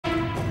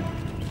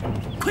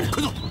快点，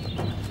快走，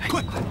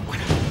快！快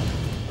点！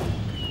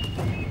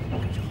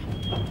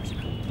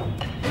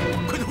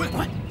快点，快点，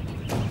快！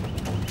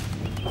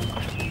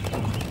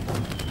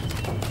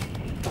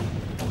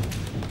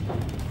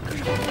跟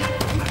上！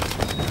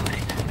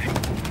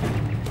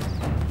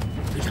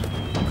跟上！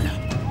快点！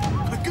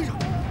快跟上！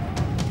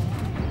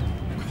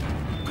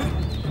快点！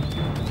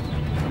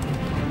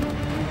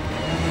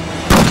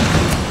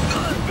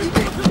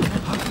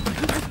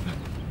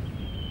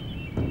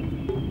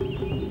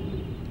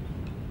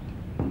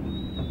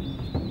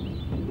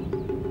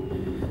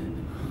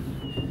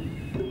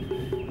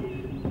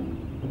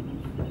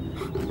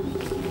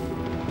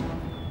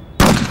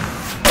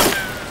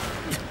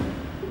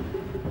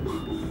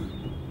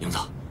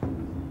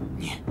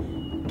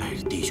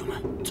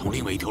 从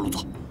另外一条路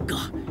走，哥，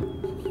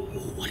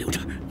我留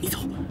这儿，你走。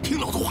听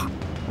老子话，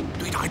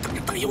队长还等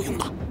着弹药用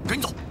呢，赶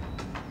紧走。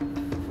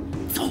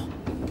走。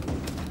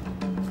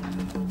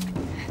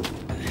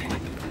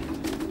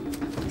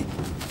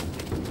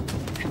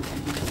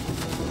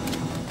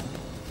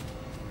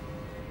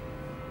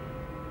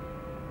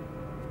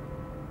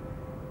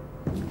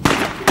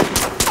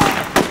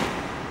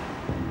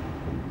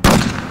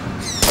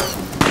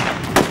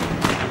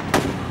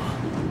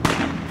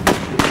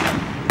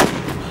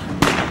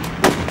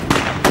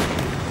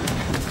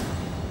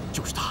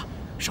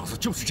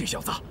就是这小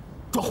子，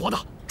抓活的，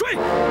追！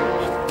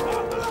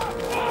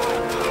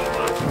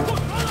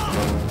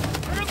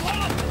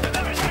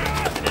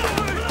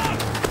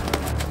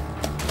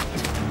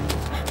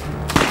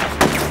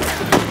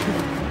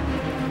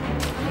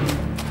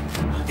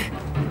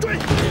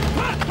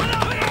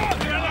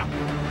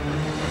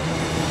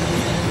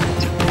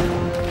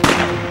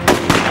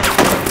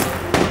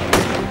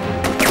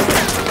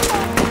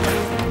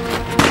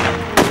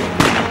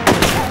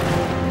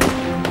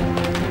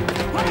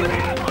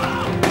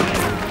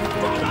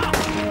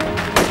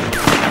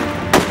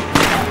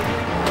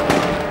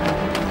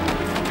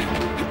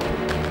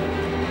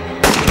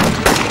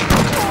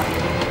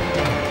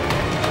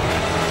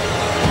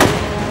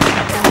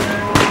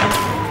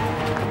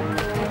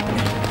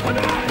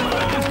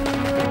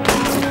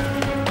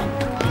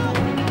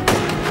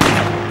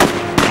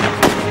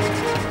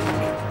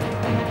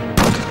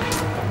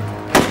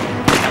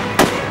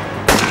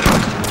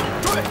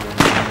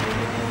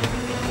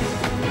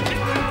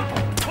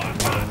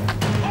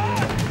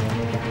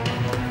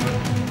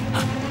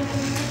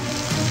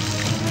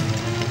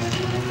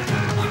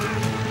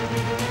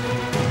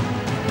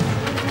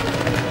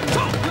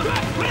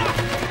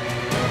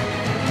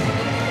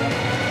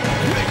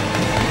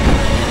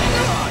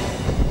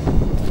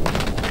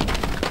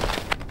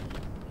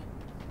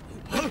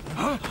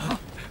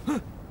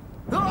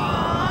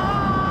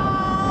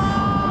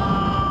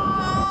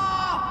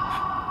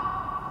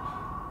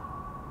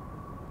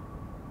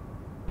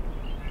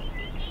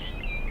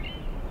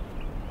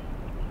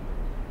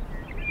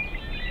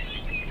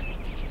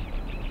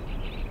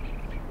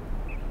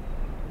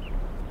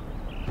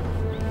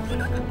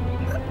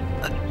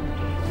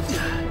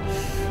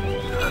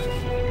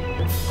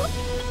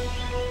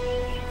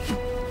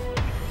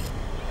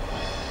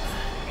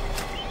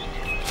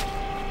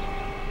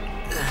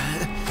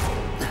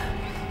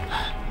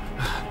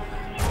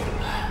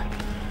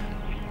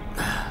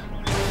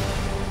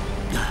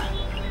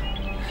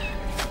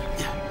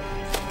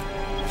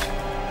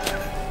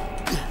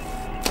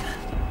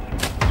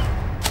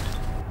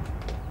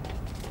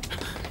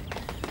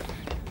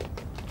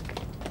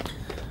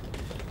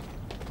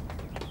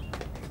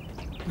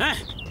哎，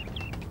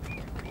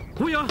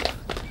吴影，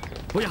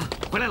吴影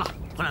回来了，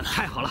回来了，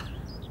太好了！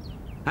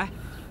哎，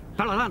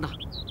白老大呢？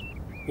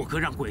我哥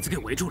让鬼子给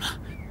围住了。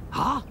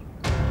啊？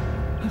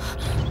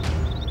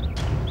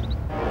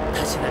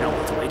他现在让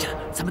我做围战，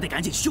咱们得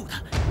赶紧救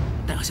他。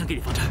弹药箱给你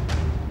放这儿。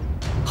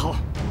好，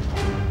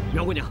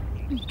苗姑娘，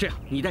这样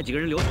你带几个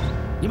人留下，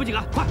你们几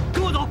个快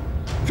跟我走。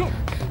是。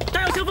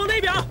弹药箱放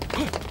那边。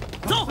快，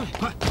走，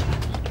快。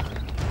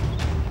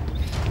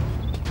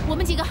我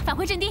们几个返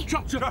回阵地。是。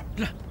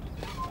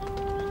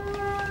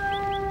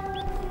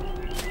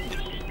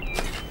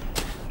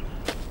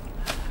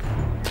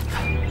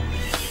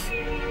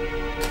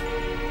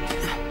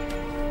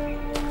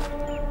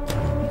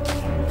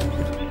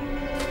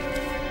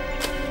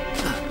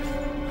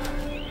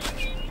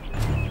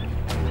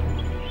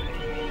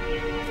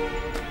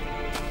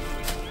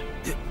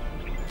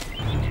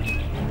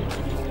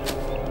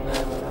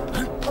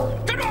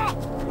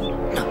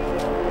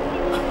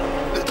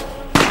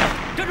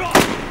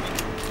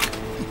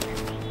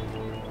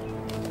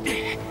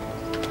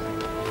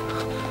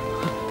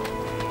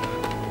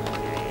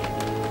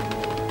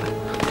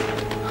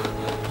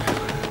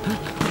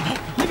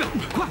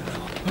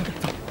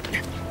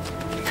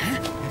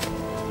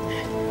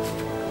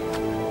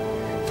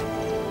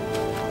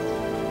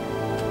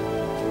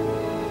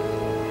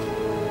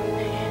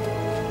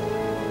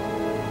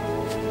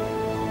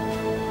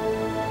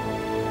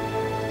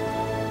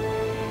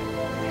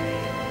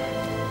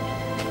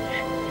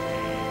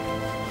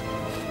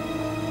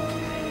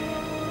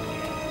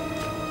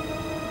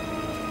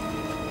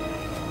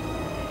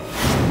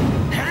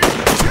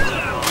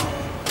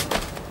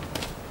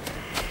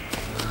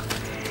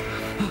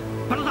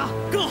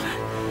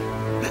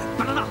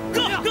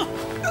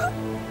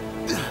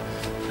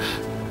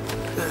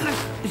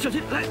小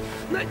心，来，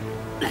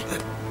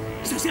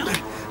小心啊！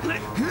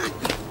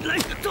来，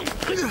走！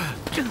哥，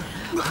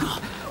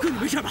你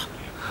没事吧？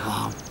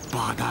王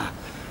八蛋，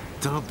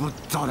怎么不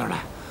早点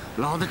来？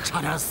老子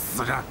差点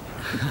死这儿。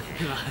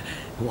哥，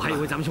我还以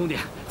为咱们兄弟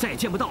再也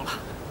见不到了。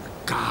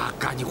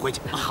赶紧回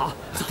去。好，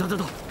走，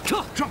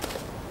撤！是。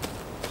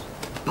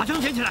把枪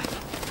捡起来。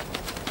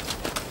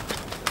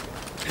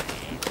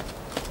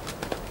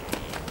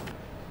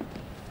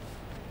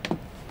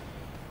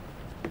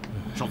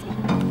少佐，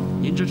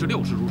您真是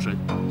料事如神，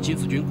新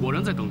四军果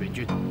然在等援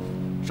军。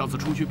上次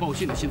出去报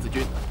信的新四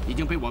军已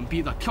经被我们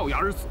逼得跳崖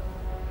而死，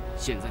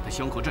现在的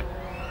香河镇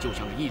就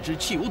像一只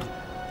汽油桶，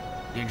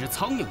连只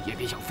苍蝇也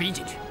别想飞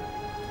进去。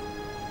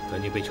赶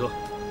紧备车，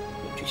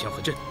我们去香河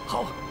镇。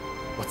好，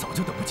我早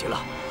就等不及了，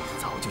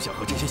早就想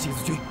和这些新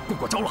四军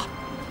过招了。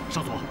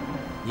少佐，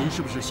您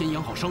是不是先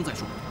养好伤再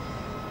说？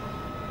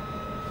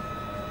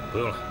不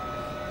用了。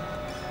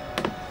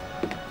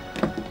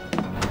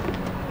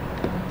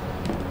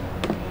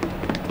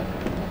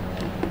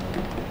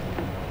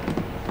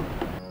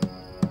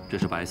这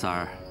是白三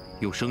儿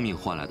用生命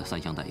换来的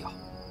3箱弹药，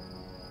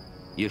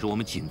也是我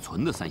们仅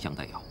存的3箱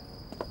弹药。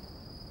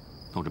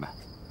同志们，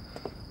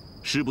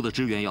师部的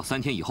支援要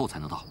3天以后才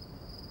能到，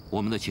我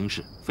们的情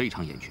势非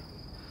常严峻。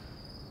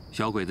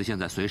小鬼子现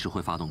在随时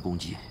会发动攻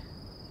击，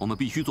我们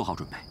必须做好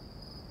准备。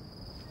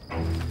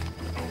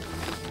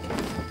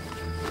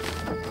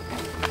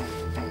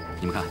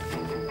你们看，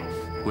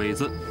鬼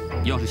子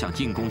要是想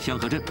进攻香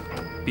河镇，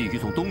必须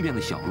从东边的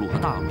小路和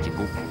大路进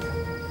攻。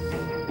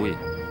吴野、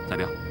代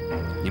表，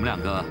你们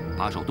2个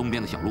把守东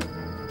边的小路，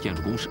建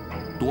筑工事，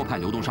多派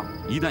流动哨，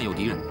一旦有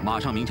敌人，马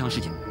上鸣枪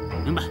示警。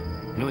明白，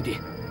没问题。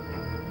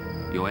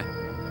有为、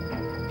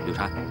柳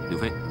禅、柳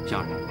飞、香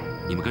儿，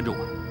你们跟着我，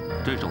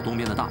镇守东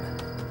边的大门。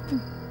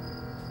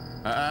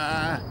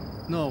哎，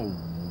那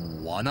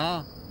我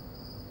呢？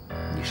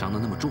你伤得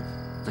那么重，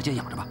在家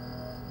养着吧。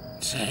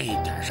这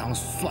点伤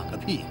算个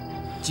屁！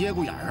节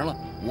骨眼上了，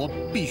我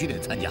必须得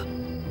参加。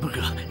不是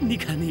哥，你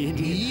看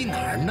你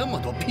哪那么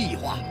多屁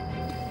话？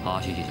好，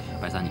行，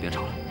白三你别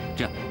吵了。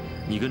这样，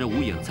你跟着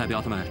吴影、蔡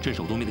彪他们镇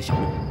守东边的小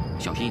路，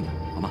小心一点，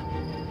好吗？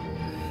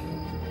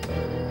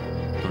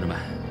同志们，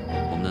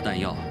我们的弹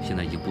药现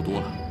在已经不多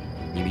了，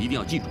你们一定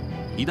要记住，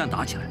一旦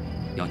打起来，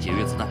要节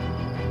约子弹。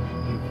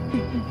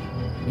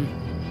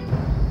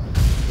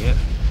你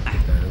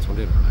带人从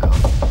这边来啊！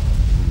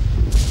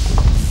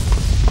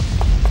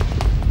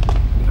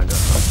你看这啊，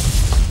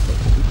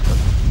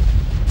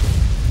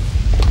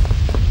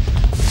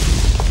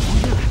王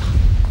爷来了。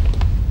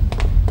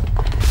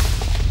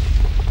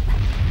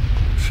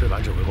是吧，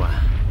指挥官？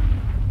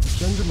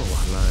天这么晚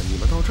了，你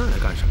们到这儿来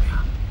干什么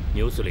呀？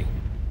牛司令，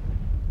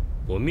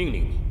我命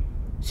令你，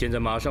现在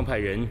马上派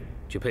人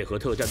去配合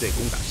特战队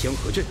攻打香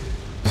河镇。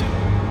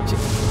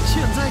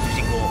现在就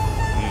进攻？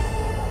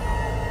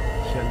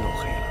天都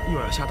黑了，又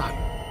要下大雨，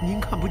您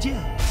看不见？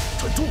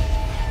准住！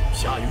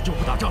下雨就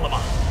不打仗了吗？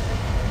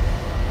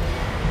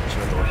全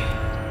都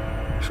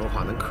说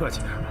话能客气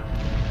点吗？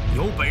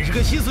有本事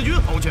跟新四军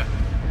吼去，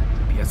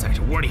别在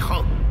这窝里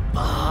横！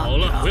好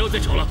了，不要再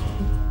吵了，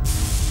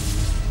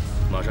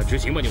马上执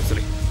行吧，牛司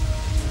令。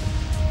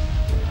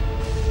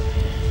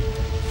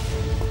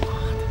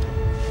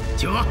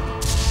景娥，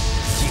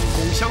进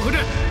攻香河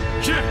镇。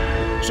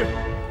是。